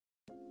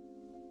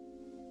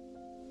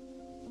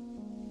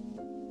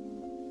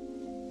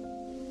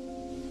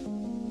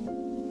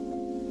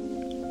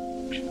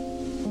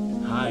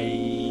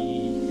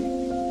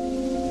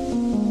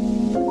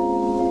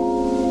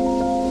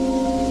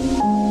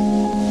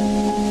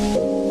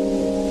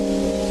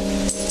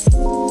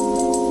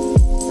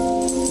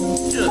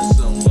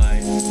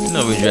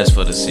know we dressed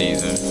for the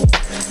season.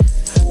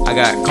 I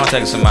got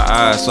contacts in my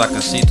eyes so I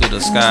can see through the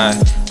sky.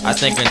 I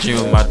think and dream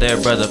of my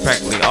dead brother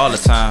practically all the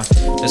time.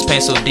 This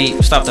pain so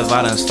deep, stop the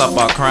violence, stop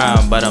all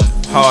crime. But I'm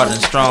hard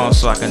and strong,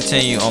 so I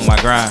continue on my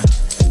grind.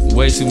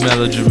 Way too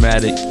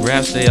melodramatic,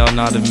 raps they all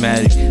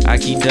automatic. I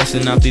keep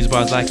dusting out these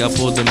bars like I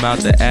pulled them out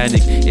the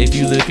attic. If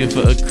you looking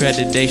for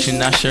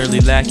accreditation, I surely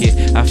lack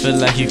it. I feel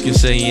like you can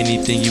say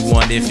anything you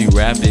want if you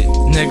rap it.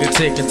 Nigga,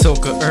 take a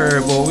toke of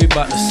herb, boy, we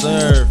bout to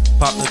serve.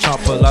 Pop the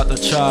trunk, pull out the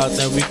charts,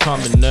 and we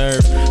come in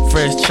nerve.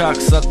 Fresh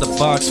chalks out the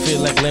box,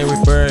 feel like Larry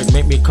Bird.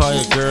 Make me call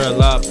your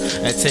girl up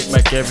and take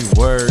back every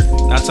word.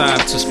 Now time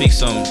to speak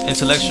some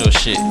intellectual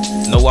shit.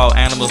 No wild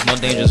animals, no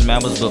dangerous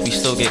mammals, but we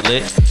still get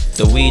lit.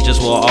 The weed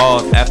just wore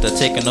off after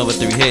taking over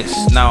 3 hits.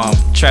 Now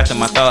I'm trapped in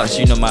my thoughts,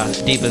 you know my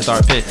deepest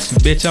dark pits.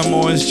 Bitch, I'm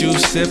orange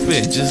juice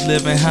sipping, just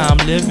living how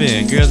I'm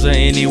living. Girls are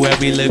anywhere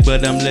we look,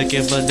 but I'm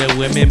looking for the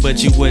women.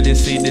 But you wouldn't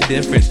see the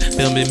difference,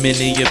 filming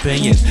many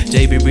opinions.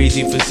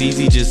 JayBeBreezy for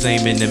CZ, just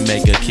aiming to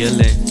make a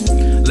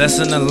killing.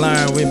 Lesson to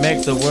learn, we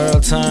make the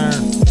world turn.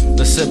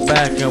 Let's sit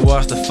back and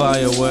watch the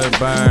firewood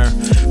burn.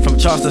 From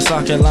Charleston,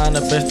 South Carolina,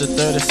 bitch to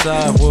 30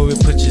 South, where we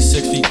put you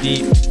 6 feet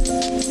deep.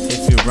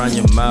 If you run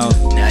your mouth.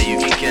 Now you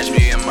can catch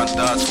me in my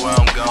thoughts where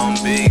I'm gon'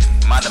 be.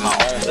 Minding my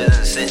own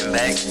business, sitting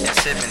back and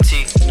sipping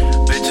tea.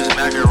 Bitches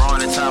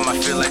macaroni time, I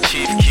feel like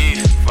Chief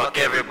Keef. Fuck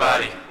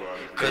everybody,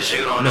 cause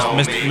you don't know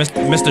me.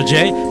 Mr.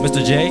 J,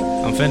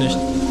 I'm finished.